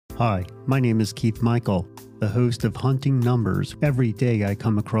Hi, my name is Keith Michael, the host of Hunting Numbers. Every day I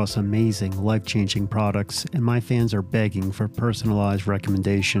come across amazing, life-changing products, and my fans are begging for personalized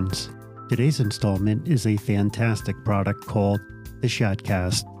recommendations. Today's installment is a fantastic product called the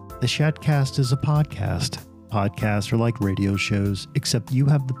Shatcast. The Shatcast is a podcast. Podcasts are like radio shows, except you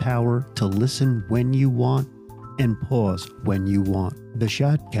have the power to listen when you want and pause when you want. The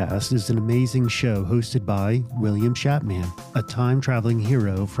Shatcast is an amazing show hosted by William Shatman, a time-traveling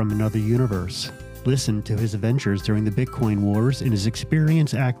hero from another universe. Listen to his adventures during the Bitcoin Wars and his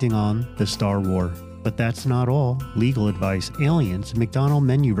experience acting on The Star War. But that's not all. Legal advice, aliens, McDonald's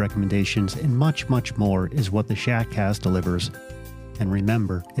menu recommendations, and much, much more is what the Shatcast delivers. And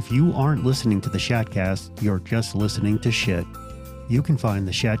remember, if you aren't listening to the Shatcast, you're just listening to shit. You can find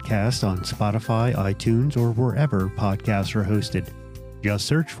the Shatcast on Spotify, iTunes, or wherever podcasts are hosted. Just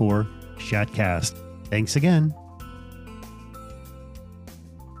search for Shatcast. Thanks again.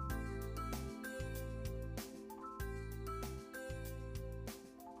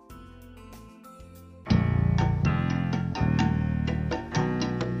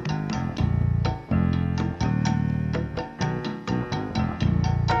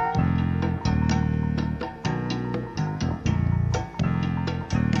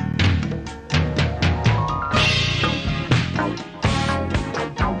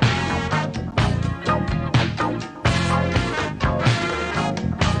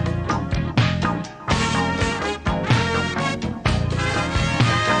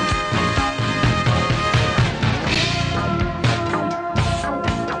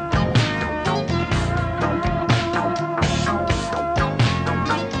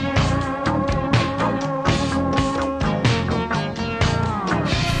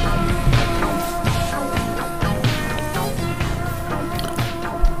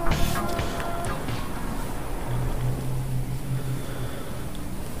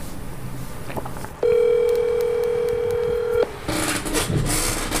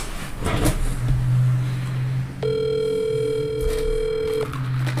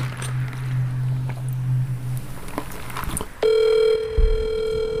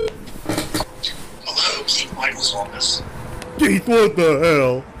 Keith, what the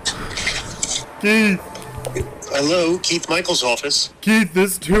hell? Keith. Hello, Keith Michael's office. Keith,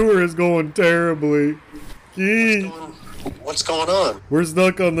 this tour is going terribly. Keith. What's going on? We're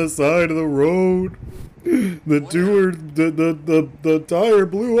stuck on the side of the road. The tour, the tire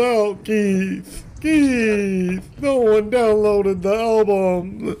blew out, Keith. Keith, no one downloaded the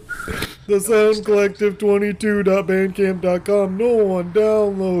album. The soundcollective22.bandcamp.com, no one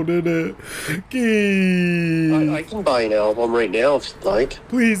downloaded it. Keith. I can buy an album right now if you'd like.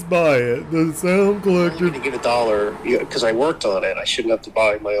 Please buy it. The Sound Collective. I'm going to get $1 because I worked on it. I shouldn't have to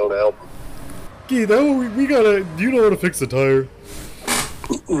buy my own album. Keith, we gotta. Do you know how to fix a tire?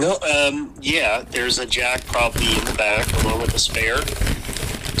 No, yeah, there's a jack probably in the back along with a spare.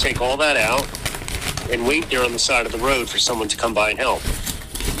 Take all that out and wait there on the side of the road for someone to come by and help.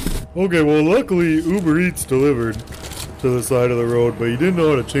 Okay, well, luckily Uber Eats delivered to the side of the road, but you didn't know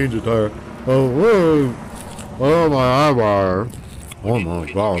how to change a tire. Oh, my eyeball. Oh my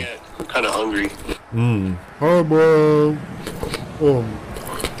god. I'm kind of hungry. Hi, bro.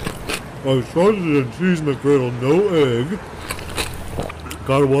 A sausage and cheese McGriddle, no egg.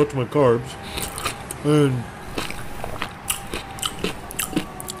 Gotta watch my carbs. And,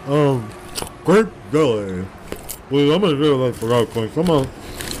 grape jelly. Well, I'm gonna do that for that quick. Come on.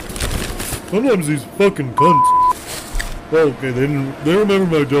 Sometimes these fucking cunts. Okay, they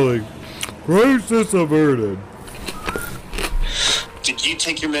remember my jelly. Crisis averted. Did you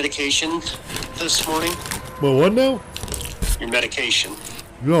take your medication this morning? But what now? Your medication.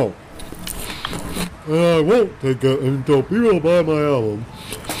 No. And I won't take it until people buy my album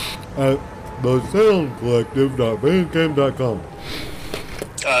at thesoundcollective.bandcamp.com.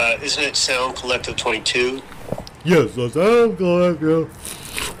 Isn't it Sound Collective 22? Yes, the Sound Collective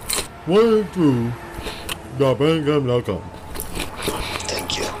 22.bandcamp.com.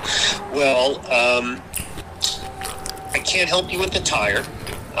 Thank you. Well, I can't help you with the tire,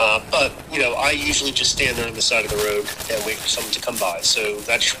 but, I usually just stand there on the side of the road and wait for someone to come by, so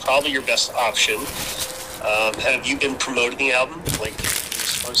that's probably your best option. Have you been promoting the album like you're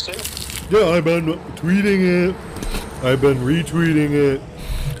supposed to? Yeah, I've been tweeting it, I've been retweeting it,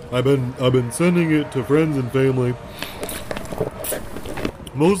 I've been sending it to friends and family.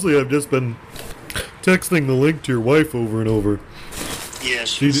 Mostly I've just been texting the link to your wife over and over. Yeah,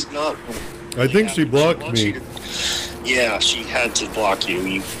 she's not... I think she blocked me. Yeah, she had to block you.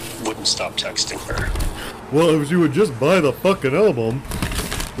 You wouldn't stop texting her. Well, if she would just buy the fucking album,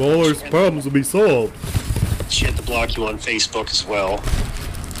 all our problems would be solved. She had to block you on Facebook as well.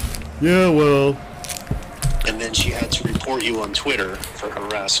 Yeah, well, And then she had to report you on Twitter for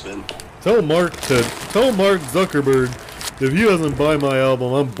harassment. tell Mark Zuckerberg if he doesn't buy my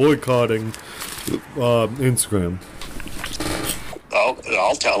album, I'm boycotting Instagram.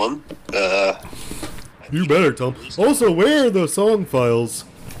 I'll tell him. You better tell him. Also, where are the song files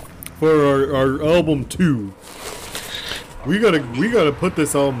for our album 2? We gotta put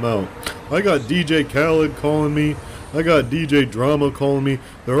this album out. I got DJ Khaled calling me. I got DJ Drama calling me.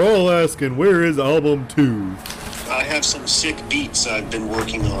 They're all asking, where is album 2? I have some sick beats I've been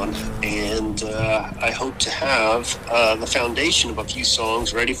working on, and I hope to have the foundation of a few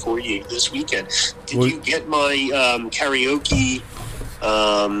songs ready for you this weekend. Did you get my karaoke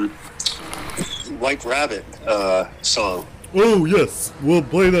White Rabbit song? Oh, yes. We'll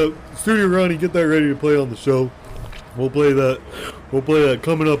play that. Studio Ronnie, get that ready to play on the show. We'll play that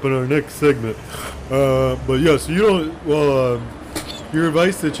coming up in our next segment. But yeah, so you don't, your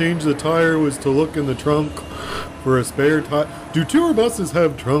advice to change the tire was to look in the trunk for a spare tire. Do tour buses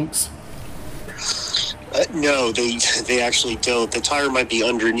have trunks? No, they actually don't. The tire might be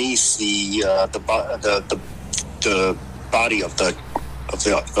underneath the body of the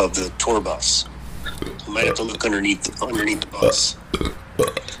tour bus. You might have to look underneath the bus.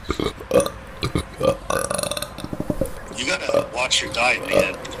 You gotta watch your diet,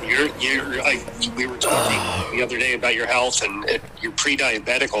 man. We were talking the other day about your health, and you're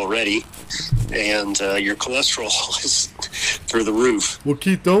pre-diabetic already, and your cholesterol is through the roof. Well,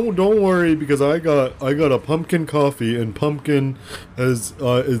 Keith, don't worry, because I got a pumpkin coffee, and pumpkin has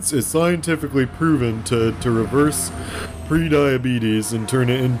it's scientifically proven to reverse pre-diabetes and turn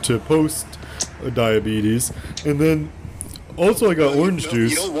it into post-diabetes, and then. Also, I got orange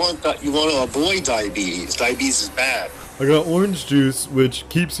juice. You don't want that. You want to avoid diabetes. Diabetes is bad. I got orange juice, which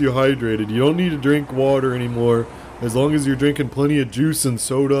keeps you hydrated. You don't need to drink water anymore. As long as you're drinking plenty of juice and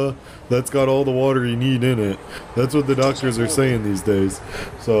soda, that's got all the water you need in it. That's what the doctors are saying these days.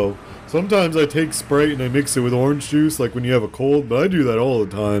 So, sometimes I take Sprite and I mix it with orange juice, like when you have a cold, but I do that all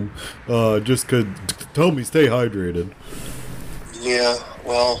the time. Just to help me stay hydrated. Yeah,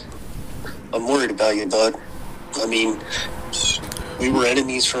 well, I'm worried about you, bud. I mean, we were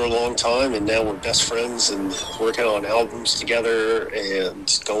enemies for a long time, and now we're best friends and working on albums together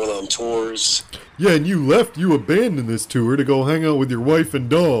and going on tours. Yeah, and you abandoned this tour to go hang out with your wife and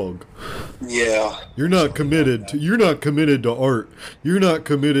dog. Yeah. You're not committed to art. You're not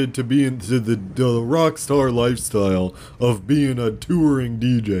committed to being to the rock star lifestyle of being a touring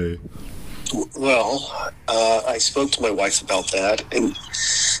DJ. Well, I spoke to my wife about that, and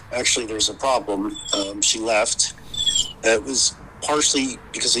actually there's a problem. She left. It was partially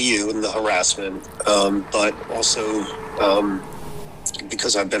because of you and the harassment, but also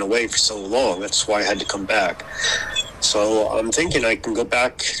because I've been away for so long. That's why I had to come back. So I'm thinking I can go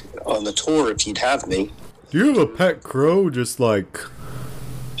back on the tour if you'd have me. Do you have a pet crow just like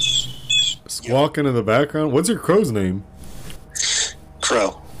squawking in the background? What's your crow's name?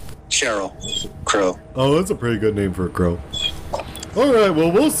 Crow. Cheryl. Crow. Oh, that's a pretty good name for a crow. Alright,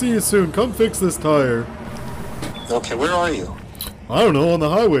 well, we'll see you soon. Come fix this tire. Okay, where are you? I don't know, on the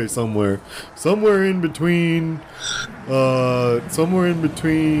highway somewhere. Somewhere in between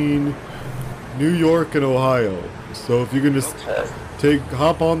New York and Ohio. So if you can just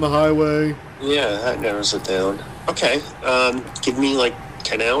hop on the highway. Yeah, that narrows it down. Okay, give me like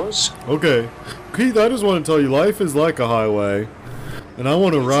 10 hours? Okay. Keith, I just want to tell you, life is like a highway, and I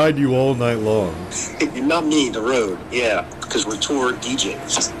want to ride you all night long. Not me, the road, yeah, because we're tour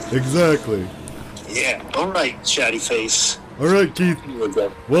DJs. Exactly. Yeah, alright, chatty face. Alright, Keith.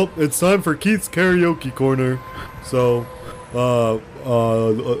 Well, it's time for Keith's Karaoke Corner. So,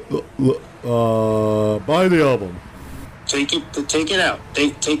 buy the album. Take it out.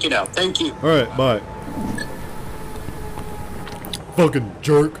 Take it out. Thank you. Alright, bye. Fucking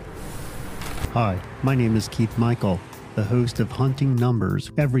jerk. Hi, my name is Keith Michael, the host of Hunting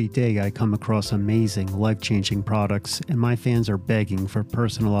Numbers. Every day I come across amazing, life-changing products, and my fans are begging for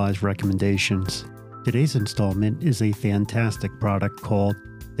personalized recommendations. Today's installment is a fantastic product called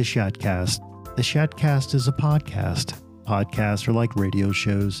The Shatcast. The Shatcast is a podcast. Podcasts are like radio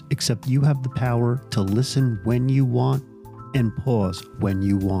shows, except you have the power to listen when you want and pause when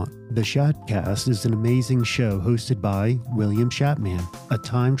you want. The Shatcast is an amazing show hosted by William Shatman, a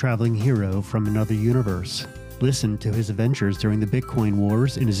time-traveling hero from another universe. Listen to his adventures during the Bitcoin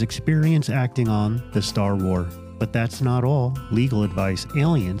Wars and his experience acting on The Star War. But that's not all. Legal advice,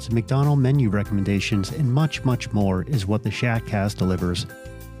 aliens, McDonald's menu recommendations, and much, much more is what the Shatcast delivers.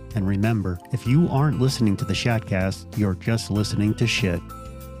 And remember, if you aren't listening to the Shatcast, you're just listening to shit.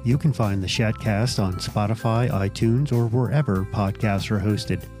 You can find the Shatcast on Spotify, iTunes, or wherever podcasts are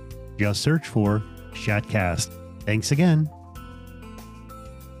hosted. Just search for Shatcast. Thanks again.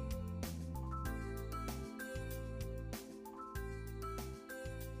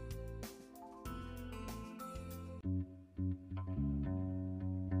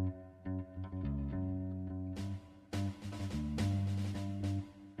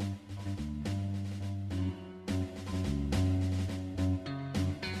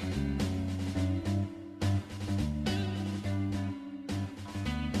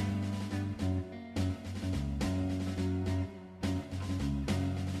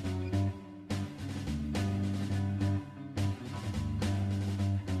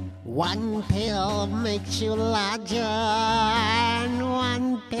 One pill makes you larger, and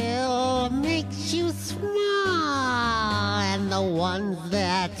one pill makes you small. And the ones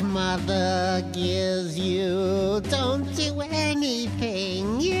that mother gives you don't do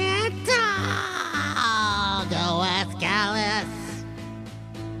anything at all. Go ask Alice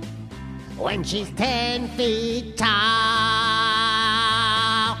when she's 10 feet tall.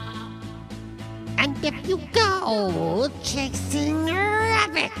 And if you go chasing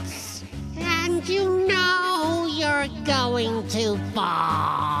rabbits, and you know you're going too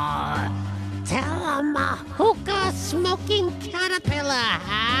far, tell 'em a hookah-smoking caterpillar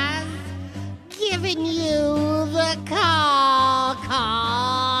has given you the call.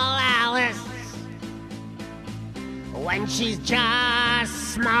 Call Alice when she's just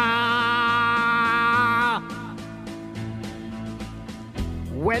small.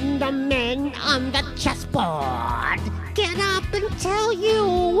 When the men on the chessboard get up and tell you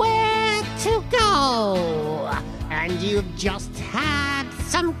where to go, and you've just had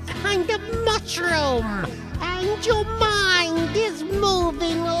some kind of mushroom, and your mind is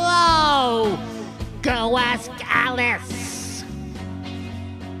moving low, go ask Alice.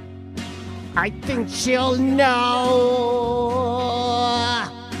 I think she'll know.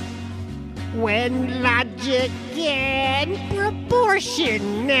 When logic and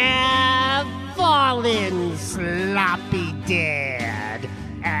proportion have fallen sloppy dead,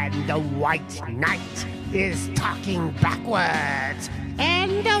 and the white knight is talking backwards,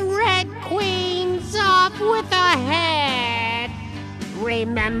 and the red queen's off with her head,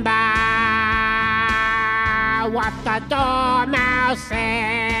 remember what the dormouse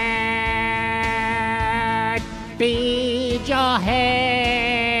said. Feed your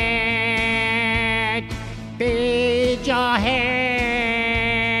head, feed your head.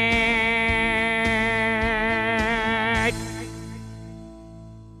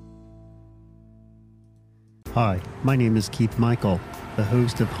 Hi, my name is Keith Michael, the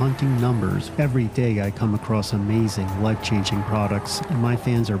host of Hunting Numbers. Every day I come across amazing, life-changing products, and my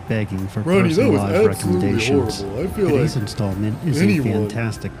fans are begging for Ronnie, that was personalized absolutely recommendations. horrible. I feel Today's like installment is a anyone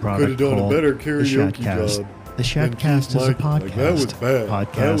fantastic could product have done a called better The karaoke Shatcast. job. The Shatcast is a Keith Michael. podcast. Like, that was bad. That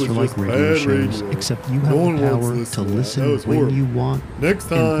Podcasts was are like just radio bad shows, radio. except you No have one the wants power to to listen to that. listen That was when horrible. you want Next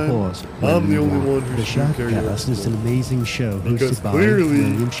and time, pause when I'm the you only want. one who The should do Shatcast is an karaoke. amazing show Because hosted by clearly,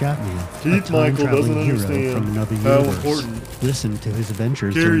 William Shatner, a Keith Michael time-traveling doesn't hero understand from another how universe. important Listen to his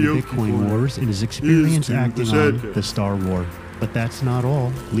adventures during the karaoke Bitcoin for Wars and his experience to the acting on Shatcast. The Star War. But that's not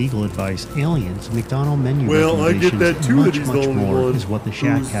all. Legal advice, aliens, McDonald menu Well, I get recommendations, that and too, much, that he's the much only more one is what the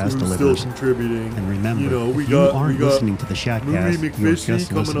who's Shatcast still delivers. contributing. And remember, You know, if you aren't listening to the Movie Shatcast, you're McFishy just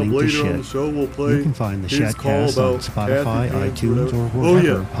coming listening up to later on the shit. show. We'll play You can find the his call Shatcast on about Spotify, Kathy Pants, iTunes, or whatever.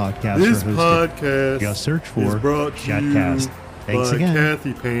 wherever podcasts This are hosted. podcast Just search is for brought to Shatcast. you Thanks by again.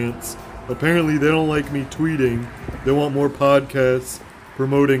 Kathy Pants. Apparently, they don't like me tweeting. They want more podcasts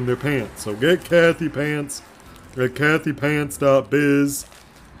promoting their pants. So get Kathy Pants at kathypants.biz.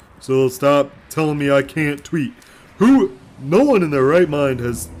 So stop telling me I can't tweet. No one in their right mind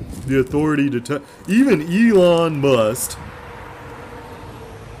has the authority to tell. Even Elon Musk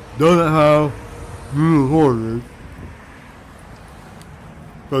doesn't have the authority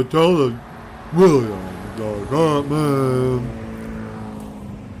to tell the man.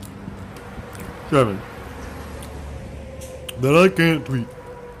 7 that I can't tweet.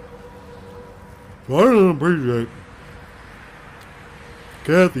 So I don't appreciate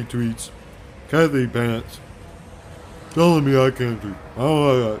Kathy tweets, Kathy Pants, telling me I can't tweet. I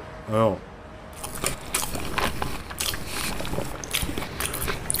don't like that at all.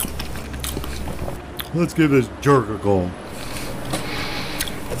 Let's give this jerk a call.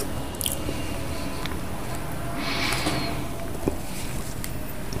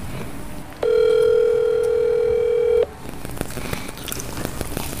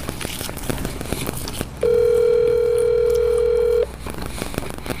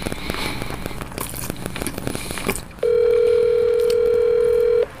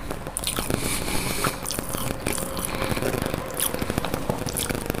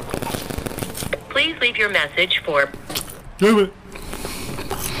 Please leave your message for... Damn it.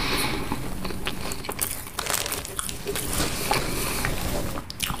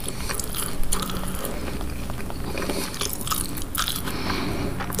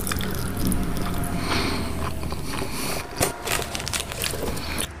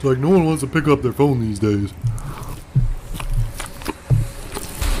 It's like no one wants to pick up their phone these days.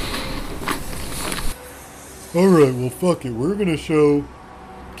 Alright, well fuck it. We're gonna show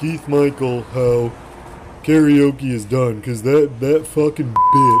Keith Michael how karaoke is done, because that fucking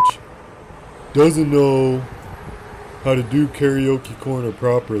bitch doesn't know how to do Karaoke Corner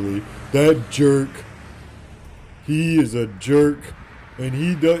properly. That jerk, he is a jerk, and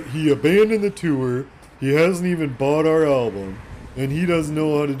he abandoned the tour. He hasn't even bought our album, and he doesn't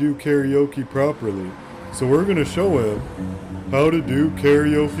know how to do karaoke properly. So we're gonna show him how to do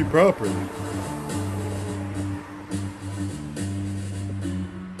karaoke properly.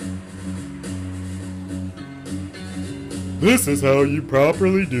 This is how you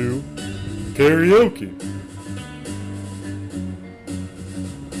properly do karaoke.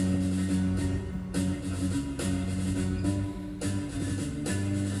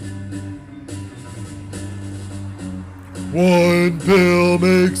 One pill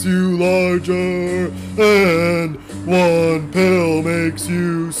makes you larger, and one pill makes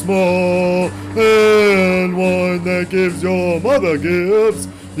you small, and one that gives your mother gifts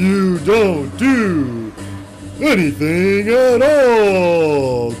you don't do anything at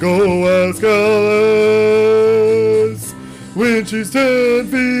all. Go ask Alice when she's 10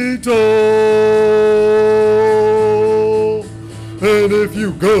 feet tall. And if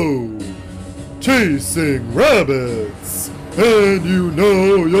you go chasing rabbits and you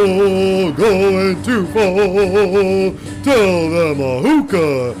know you're going too far, tell them a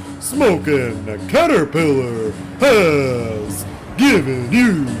hookah smoking a caterpillar has given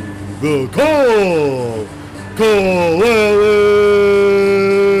you the call. Call Alex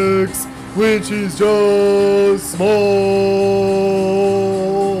when she's just small.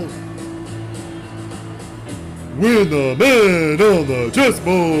 When the man on the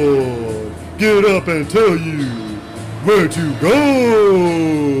chessboard get up and tell you where to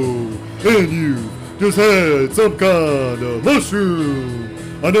go, and you just had some kind of mushroom.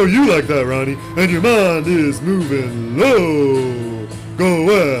 I know you like that, Ronnie, and your mind is moving low. Go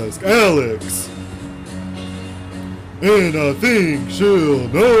ask Alex, and I think she'll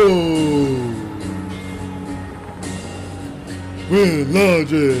know. When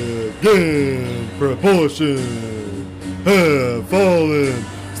logic and proportion have fallen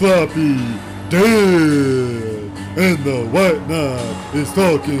sloppy dead, and the white knight is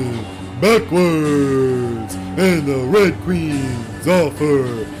talking backwards, and the red queen's off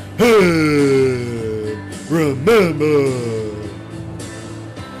her head. Remember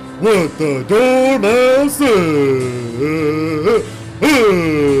what the dormouse said.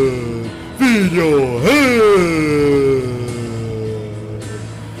 Feed your head.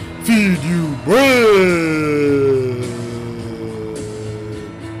 Feed you bread.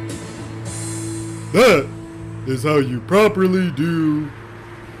 That is how you properly do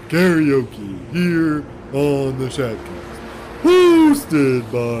karaoke here on the Shatcast. Hosted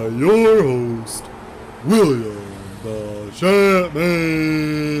by your host, William the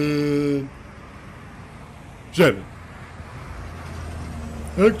Shatman. Shatman.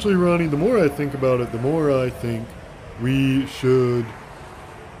 Actually, Ronnie, the more I think about it, the more I think we should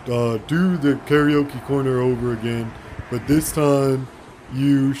do the karaoke corner over again. But this time,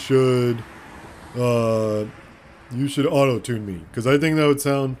 you should auto-tune me, because I think that would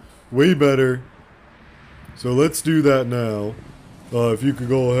sound way better. So let's do that now. If you could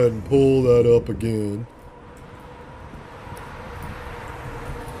go ahead and pull that up again.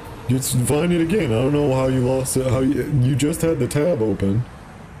 Just find it again. I don't know how you lost it. How you just had the tab open.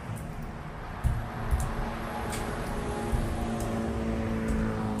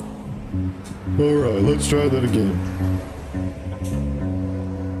 Alright, let's try that again.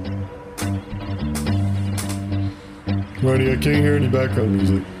 Ronnie, I can't hear any background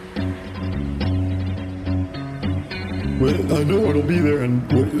music. Well, I know it'll be there and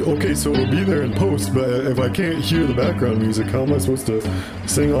okay, so it'll be there in post, but if I can't hear the background music, how am I supposed to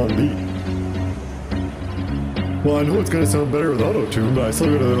sing on beat? Well, I know it's gonna sound better with auto-tune, but I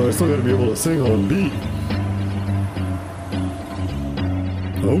still gotta be able to sing on beat.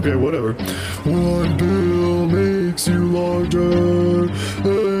 Okay, whatever. One pill makes you larger,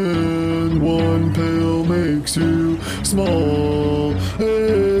 and one pill makes you small,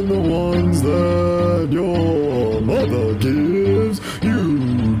 and the ones that your mother gives,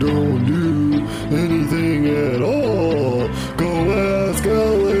 you don't do anything at all. Go ask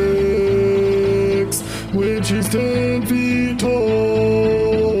Alex she's 10 feet tall.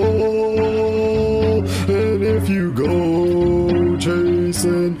 And if you go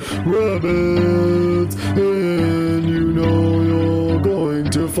chasing rabbits, and you know you're going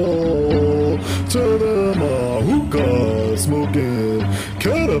to fall to them, a hookah smoking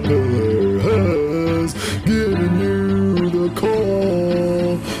caterpillar has given you the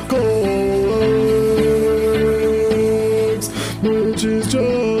call. X, which is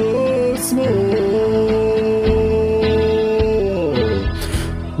just small.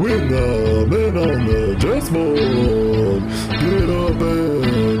 When the men on the chessboard get up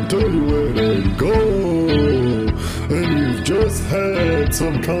and tell you where to go, and you've just had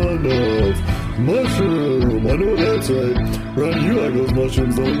some kind of mushroom. I know that's right. Ronnie, you like those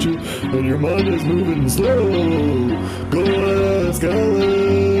mushrooms, don't you? And your mind is moving slow. Go ask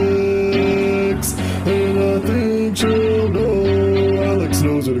Alex, and I think she'll know. Alex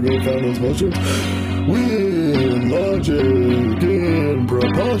knows where to go find those mushrooms. With logic and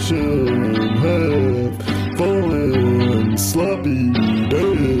precaution have fallen sloppy dead.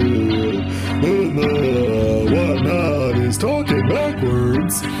 And the whatnot is talking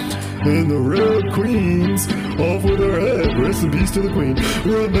backwards. And the Red Queen's off with her head. Rest in peace to the Queen.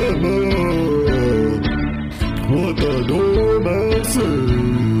 Remember what the doorman said.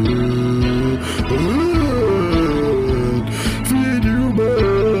 Feed you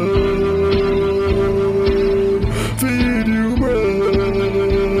bread. Feed you bread.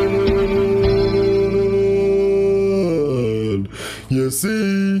 You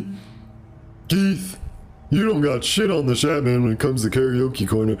see, Keith, you don't got shit on the Shatman when it comes to karaoke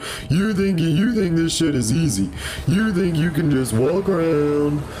corner. You think this shit is easy. You think you can just walk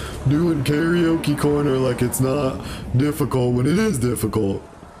around doing karaoke corner like it's not difficult when it is difficult.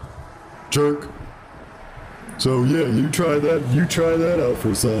 Jerk. So yeah, you try that out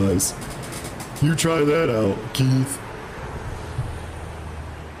for size. You try that out, Keith.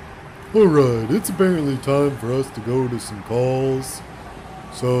 Alright, it's apparently time for us to go to some calls.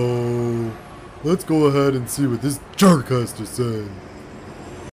 So let's go ahead and see what this jerk has to say.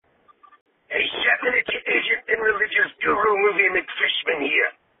 Hey, Shatman, it's your agent and religious guru movie McFishman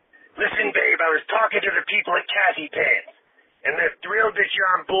here. Listen, babe, I was talking to the people at Kathy Pants, and they're thrilled that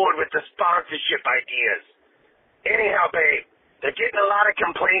you're on board with the sponsorship ideas. Anyhow, babe, they're getting a lot of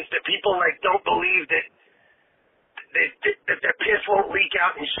complaints that people, don't believe that their piss won't leak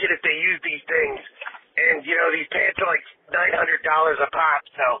out and shit if they use these things. And, these pants are $900 a pop,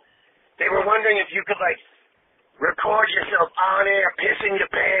 so they were wondering if you could, record yourself on air pissing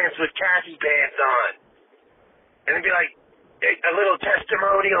your pants with Kathy Pants on. And it'd be a little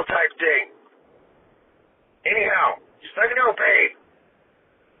testimonial type thing. Anyhow, just let me know, babe.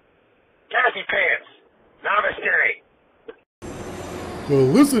 Kathy Pants. Namaste. Well,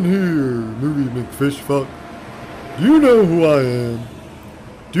 listen here, movie McFishfuck. Do you know who I am?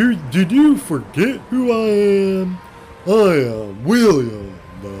 Did you forget who I am? I am William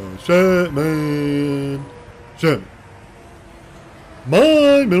the Shatman. Shatman.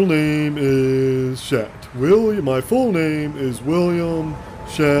 My middle name is Shat. My full name is William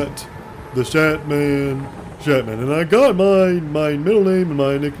Shat, the Shatman. And I got my middle name and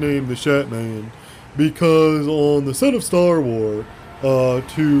my nickname, the Shatman, because on the set of Star Wars,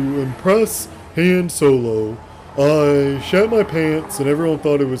 to impress Han Solo, I shat my pants and everyone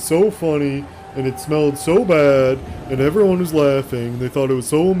thought it was so funny and it smelled so bad and everyone was laughing. They thought it was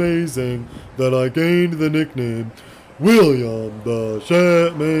so amazing that I gained the nickname William the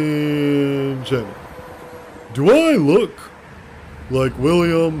Shatman. Do I look like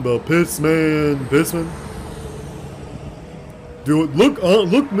William the Pissman? Do it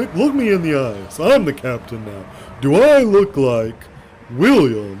look me in the eyes. I'm the captain now. Do I look like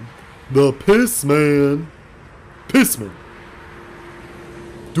William the Pissman?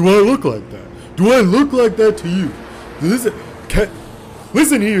 Do I look like that? Do I look like that to you?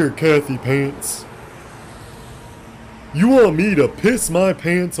 Listen here, Kathy Pants. You want me to piss my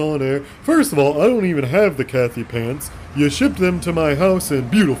pants on air? First of all, I don't even have the Kathy Pants. You shipped them to my house in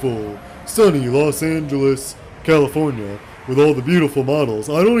beautiful, sunny Los Angeles, California, with all the beautiful models.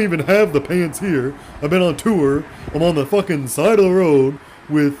 I don't even have the pants here. I've been on tour. I'm on the fucking side of the road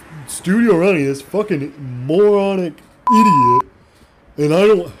with Studio Ronnie, this fucking moronic idiot, and I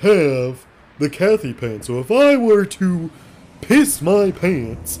don't have the Kathy Pants. So if I were to piss my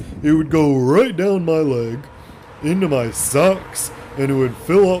pants, it would go right down my leg, into my socks, and it would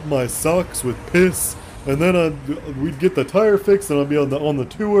fill up my socks with piss, and then we'd get the tire fixed, and I'd be on the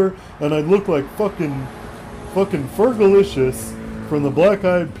tour, and I'd look like fucking Fergalicious from the Black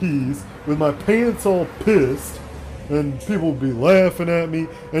Eyed Peas, with my pants all pissed, and people would be laughing at me,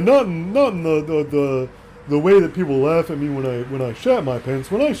 and not in the the way that people laugh at me when I shat my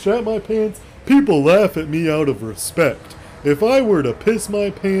pants. When I shat my pants, people laugh at me out of respect. If I were to piss my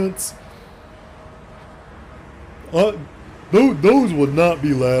pants, those would not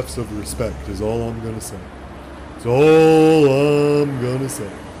be laughs of respect, is all I'm gonna say. That's all I'm gonna say.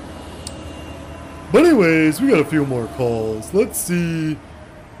 But anyways, we got a few more calls. Let's see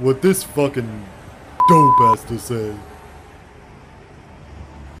what this fucking dope has to say.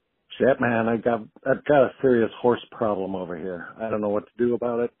 Shit, man, I've got a serious horse problem over here. I don't know what to do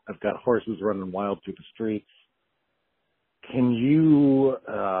about it. I've got horses running wild through the streets. Can you,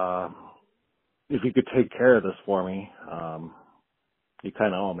 if you could take care of this for me, you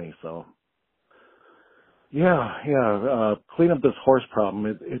kind of owe me, so. Yeah, clean up this horse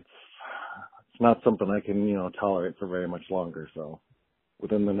problem. It's not something I can, tolerate for very much longer, so.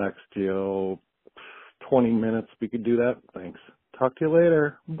 Within the next, 20 minutes, we could do that. Thanks. Talk to you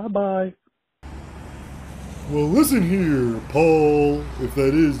later. Bye-bye. Well, listen here, Paul, if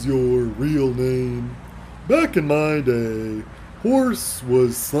that is your real name. Back in my day, horse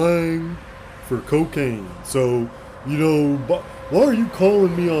was slang for cocaine. So, why are you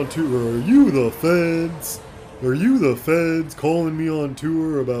calling me on tour? Are you the feds? Are you the feds calling me on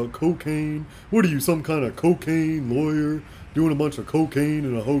tour about cocaine? What are you, some kind of cocaine lawyer doing a bunch of cocaine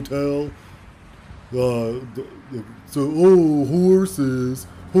in a hotel? Horses.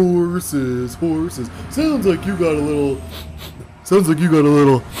 Sounds like you got a little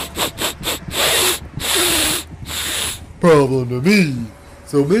problem to me.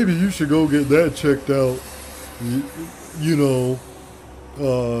 So maybe you should go get that checked out.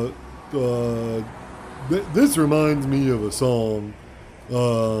 This reminds me of a song.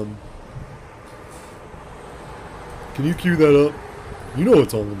 Can you cue that up? You know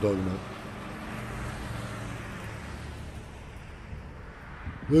what song I'm talking about.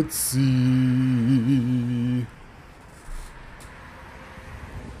 Let's see.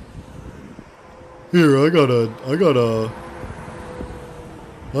 Here, I got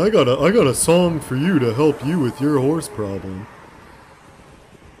a song for you to help you with your horse problem.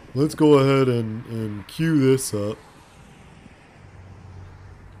 Let's go ahead and cue this up.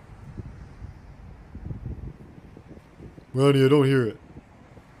 Ronnie, I don't hear it.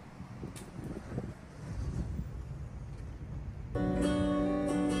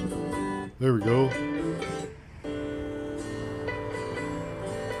 There we go.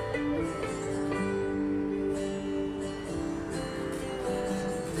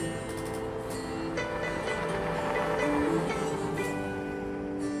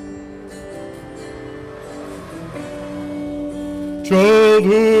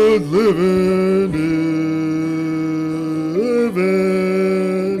 Childhood living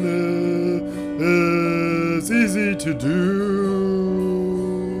is easy to do.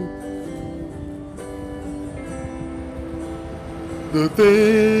 The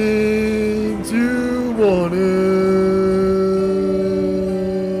things you wanted,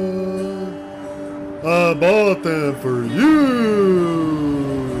 I bought them for you.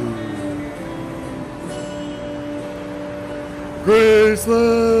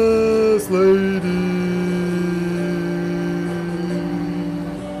 Graceless lady,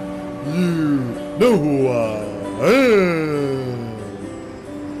 you know who I am.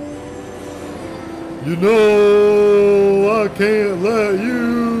 You know I can't let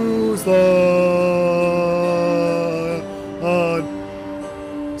you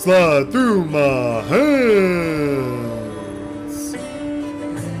slide through my hands.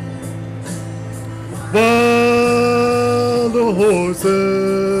 Wild horses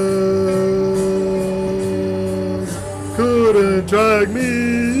couldn't drag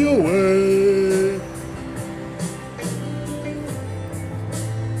me away.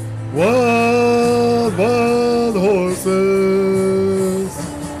 Wild horses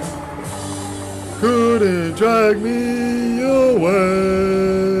couldn't drag me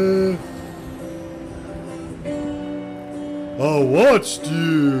away. I watched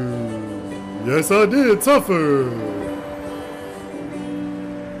you, yes I did suffer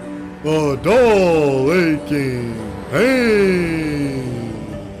a dull aching pain.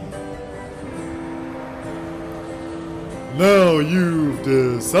 Now you've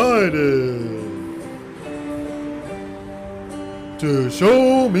decided to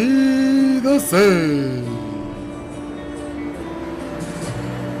show me the same.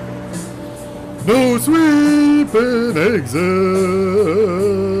 No sweeping exit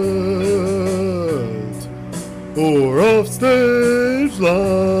or off stage lines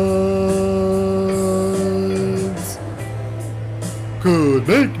could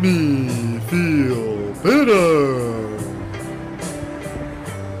make me feel bitter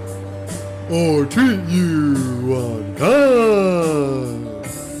or treat you unkind.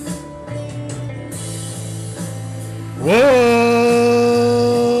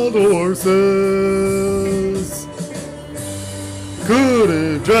 Wild horses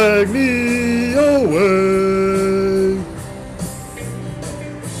couldn't drag me away.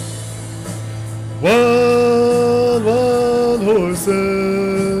 Wild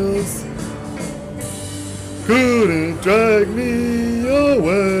horses couldn't drag me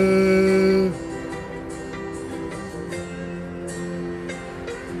away.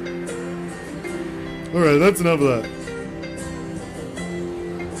 Alright, that's enough of that.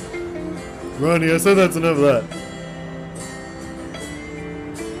 Ronnie, I said that's enough of that.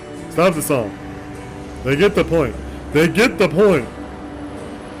 Stop the song. They get the point. They get the point.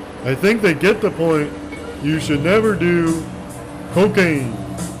 I think they get the point. You should never do cocaine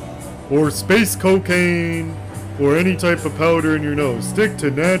or space cocaine or any type of powder in your nose. Stick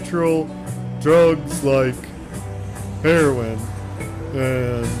to natural drugs like heroin,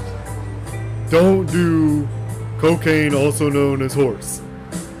 and don't do cocaine, also known as horse.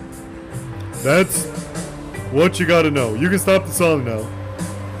 That's what you gotta know. You can stop the song now.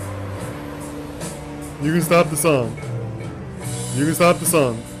 You can stop the song. You can stop the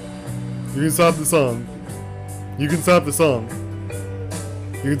song. You can stop the song. You can stop the song.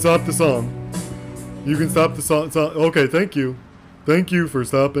 You can stop the song. You can stop the song. Okay, thank you. Thank you for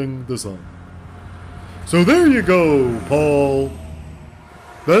stopping the song. So there you go, Paul.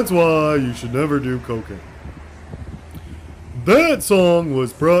 That's why you should never do cocaine. That song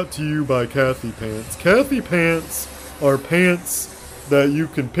was brought to you by Kathy Pants. Kathy Pants are pants that you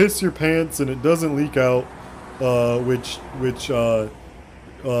can piss your pants and it doesn't leak out, which Movie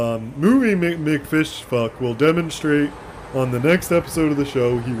McFishfuck will demonstrate on the next episode of the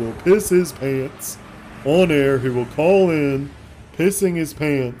show. He will piss his pants on air. He will call in pissing his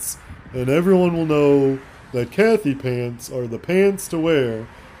pants, and everyone will know that Kathy Pants are the pants to wear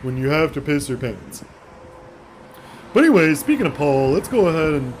when you have to piss your pants. But anyway, speaking of Paul, let's go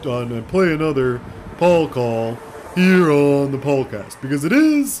ahead and play another Paul call here on the Paulcast, because it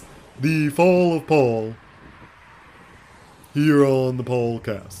is the fall of Paul here on the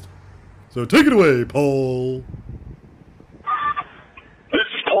Paulcast. So take it away, Paul. This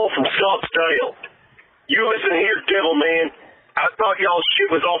is Paul from Scottsdale. You listen here, devil man. I thought y'all's shit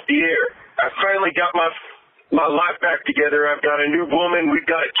was off the air. I finally got my life back together. I've got a new woman. We've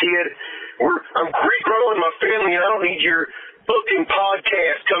got a kid. I'm regrowing my family. I don't need your fucking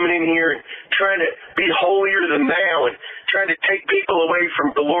podcast coming in here and trying to be holier than thou and trying to take people away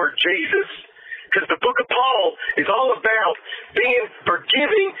from the Lord Jesus. Because the book of Paul is all about being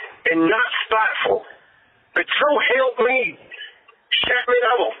forgiving and not spiteful. But so help me, Chapman,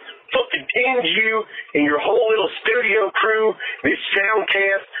 I will fucking end you and your whole little studio crew, this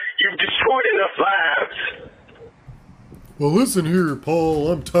soundcast. You've destroyed enough lives. Well, listen here,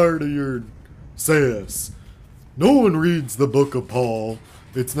 Paul. I'm tired of your sass. No one reads the book of Paul.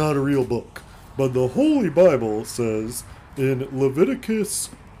 It's not a real book. But the Holy Bible says in Leviticus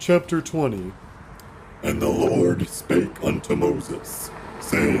chapter 20, "And the Lord spake unto Moses,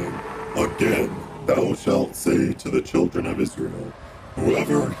 saying, Again thou shalt say to the children of Israel,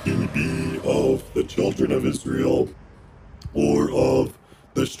 Whoever he be of the children of Israel, or of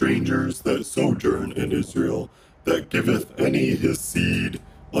the strangers that sojourn in Israel, that giveth any his seed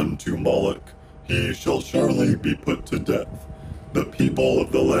unto Moloch, he shall surely be put to death. The people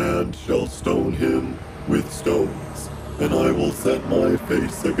of the land shall stone him with stones, and I will set my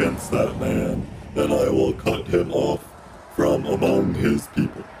face against that man, and I will cut him off from among his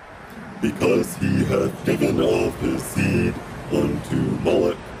people, because he hath given of his seed unto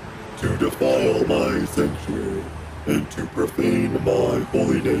Moloch, to defile my sanctuary, and to profane my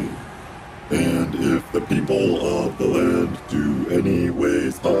holy name. And if the people of the land do any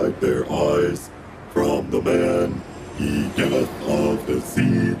ways hide their eyes from the man, he giveth of his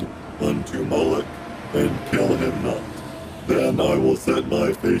seed unto Moloch, and kill him not. Then I will set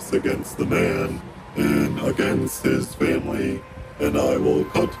my face against the man, and against his family, and I will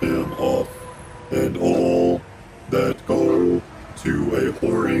cut him off, and all that go to a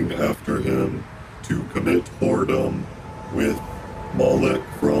whoring after him, to commit whoredom with Moloch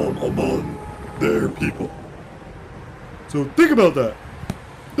from among their people." So think about that.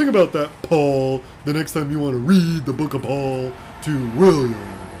 Think about that, Paul, the next time you want to read the book of Paul to William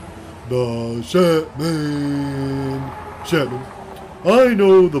the Chapman. I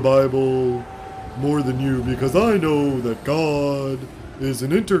know the Bible more than you because I know that God is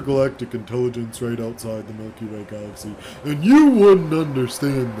an intergalactic intelligence right outside the Milky Way galaxy. And you wouldn't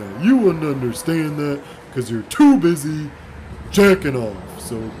understand that. You wouldn't understand that because you're too busy jacking off.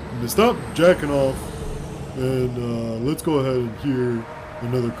 So stop jacking off, and let's go ahead and hear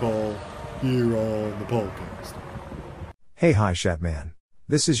another call here on the podcast. Hey, hi, Shatman.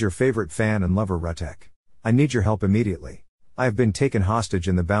 This is your favorite fan and lover, Rutek. I need your help immediately. I have been taken hostage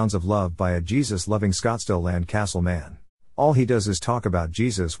in the bounds of love by a Jesus-loving Scottsdale Land Castle man. All he does is talk about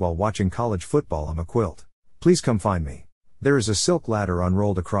Jesus while watching college football on a quilt. Please come find me. There is a silk ladder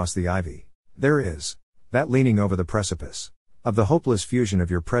unrolled across the ivy. There is that leaning over the precipice of the hopeless fusion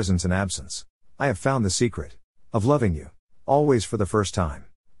of your presence and absence. I have found the secret of loving you, always for the first time.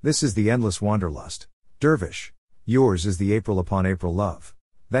 This is the endless wanderlust. Dervish, yours is the April upon April love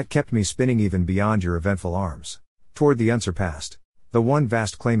that kept me spinning even beyond your eventful arms, toward the unsurpassed, the one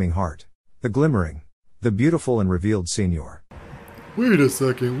vast claiming heart, the glimmering, the beautiful and revealed Señor. Wait a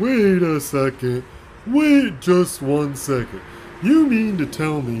second, wait just 1 second. You mean to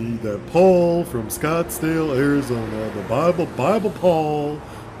tell me that Paul from Scottsdale, Arizona, the Bible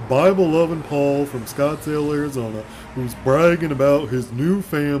loving Paul from Scottsdale, Arizona, who's bragging about his new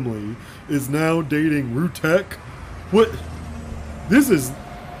family, is now dating Rutek? What? This is,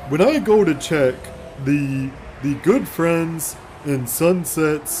 when I go to check the Good Friends and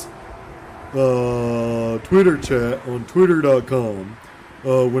Sunsets Twitter chat on twitter.com,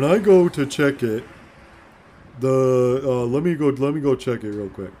 when I go to check it, let me go check it real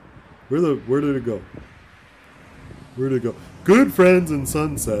quick. Where did it go? Where'd it go? Good Friends and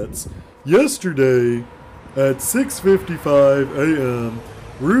Sunsets. Yesterday at 6:55 a.m.,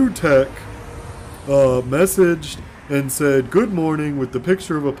 Rutek messaged and said good morning with the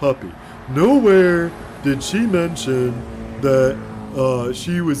picture of a puppy. Nowhere did she mention that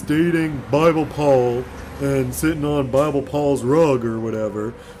she was dating Bible Paul and sitting on Bible Paul's rug or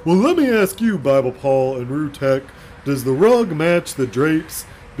whatever. Well, let me ask you, Bible Paul and Rutek, does the rug match the drapes?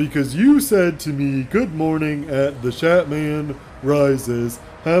 Because you said to me, good morning at the Shatman rises,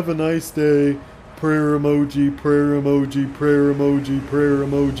 have a nice day, prayer emoji, prayer emoji, prayer emoji, prayer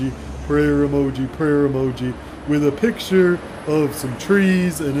emoji, prayer emoji, prayer emoji, with a picture of some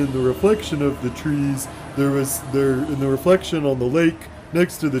trees, and in the reflection of the trees, in the reflection on the lake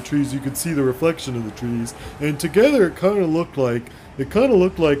next to the trees, you could see the reflection of the trees, and together it kind of looked like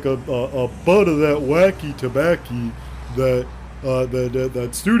a butt of that wacky tobacco that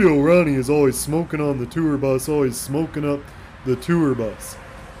Studio Ronnie is always smoking on the tour bus, always smoking up the tour bus.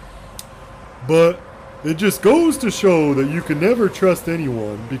 But it just goes to show that you can never trust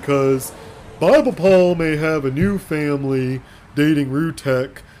anyone, because Bible Paul may have a new family dating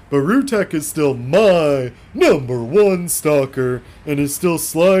Rutek, but Rutek is still my #1 stalker and is still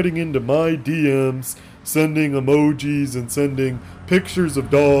sliding into my DMs, sending emojis and sending pictures of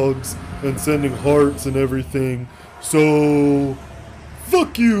dogs and sending hearts and everything. So,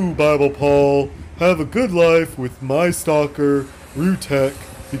 fuck you, Bible Paul. Have a good life with my stalker, Rutek,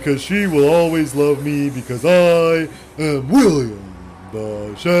 because she will always love me, because I am William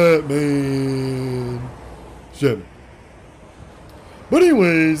the Shatman. But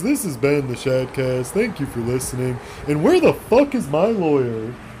anyways, this has been the Shatcast. Thank you for listening. And where the fuck is my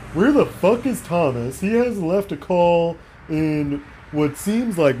lawyer? Where the fuck is Thomas? He hasn't left a call in what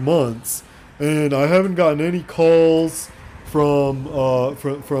seems like months, and I haven't gotten any calls from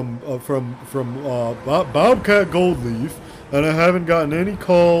Bobcat Goldleaf, and I haven't gotten any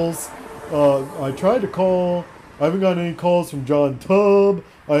calls. I tried to call. I haven't gotten any calls from John Tubb.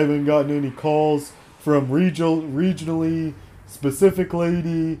 I haven't gotten any calls from regionally specific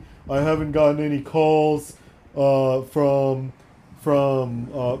lady. I haven't gotten any calls from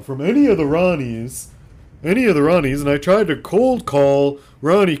any of the Ronnies. And I tried to cold call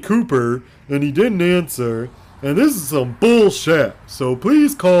Ronnie Cooper, and he didn't answer. And this is some bullshit. So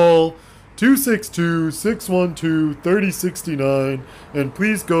please call 262-612-3069, and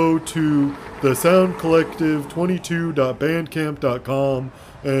please go to the Sound Collective 22.bandcamp.com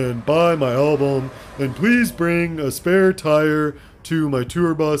and buy my album, and please bring a spare tire to my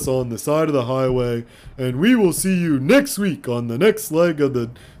tour bus on the side of the highway, and we will see you next week on the next leg of the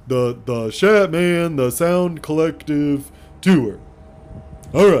Shatman, the Sound Collective tour.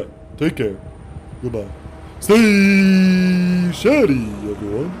 Alright, take care. Goodbye. Stay shatty,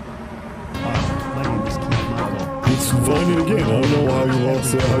 everyone. My name is Keith Michael. It's find it again. I don't know how you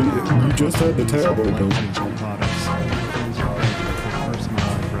lost it. You just had the tab open. Products. Those are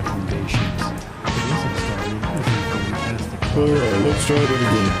personalized recommendations. It isn't starting as anything fantastic. Alright, let's try that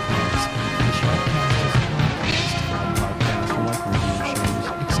again. The Shatcast is not a podcast like radio shows,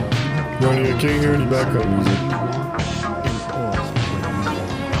 except Ronnie, I can't hear any background music.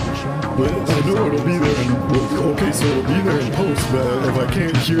 But I know it'll be there in, okay, so it'll be there in post, but if I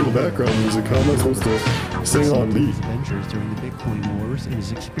can't hear the background music, how am I supposed to Sing on beat. his adventures during the Bitcoin wars and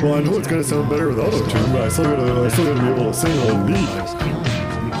his experience. Well, I know it's gonna sound better with auto-tune, but I still gotta be able to sing on beat.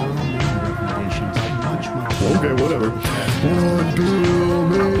 Recommendations and much, much more. Okay, whatever. One pill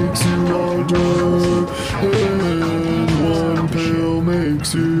makes you larger, and one pill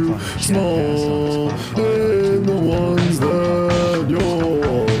makes you small, and the ones that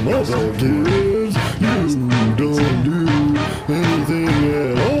your mother gives, you don't do anything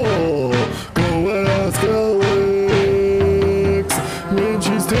at all. Go ask Alex when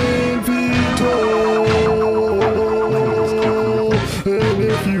she's 10 feet tall, and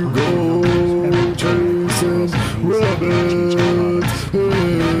if you go chasing rabbits,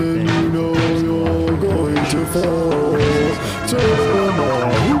 and you know you're going to fall. Turn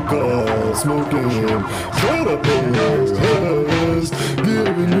on hookah smoking, caterpillar has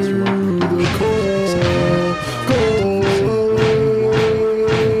given you the call.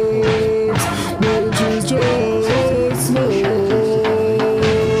 Which is just small.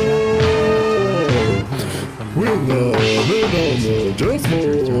 When the men on the just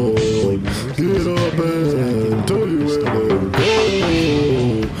board get up and tell you where they're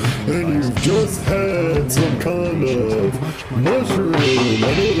going, and you've just had some kind of mushroom. I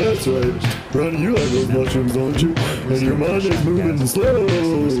know that's right. Ronnie, you like those mushrooms, don't you? And your mind is moving slow.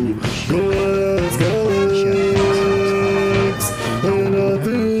 Go ask Alex, and I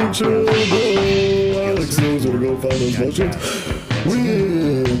think she'll go. Alex knows where to go find those mushrooms.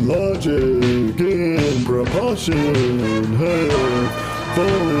 With logic and propulsion, have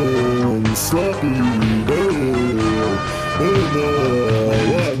fallen sloppy down. And the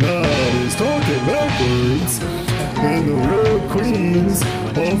whatnot is talking backwards. And the road queens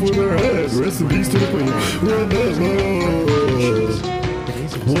off with her head. Rest in peace to the queen. Remember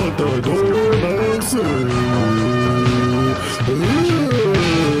what the doorbell says.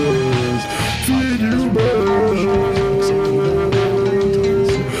 Feed you birds.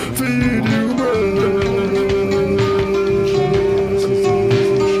 Feed you birds.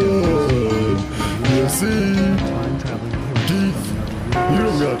 You see, Keith, you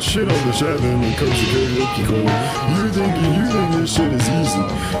don't got shit on the Chapman and Coach the Karaoke Corner. You think this shit is easy.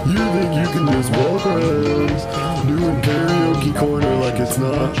 You think you can just walk around doing Karaoke Corner like it's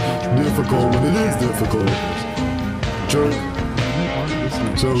not difficult when it is difficult. Jerk.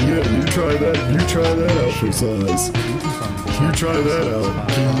 So yeah, you try that out for size. You try that out,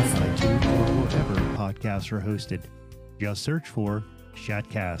 Keith. Or wherever podcasts are hosted. Just search for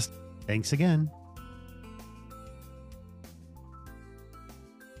Shatcast. Thanks again.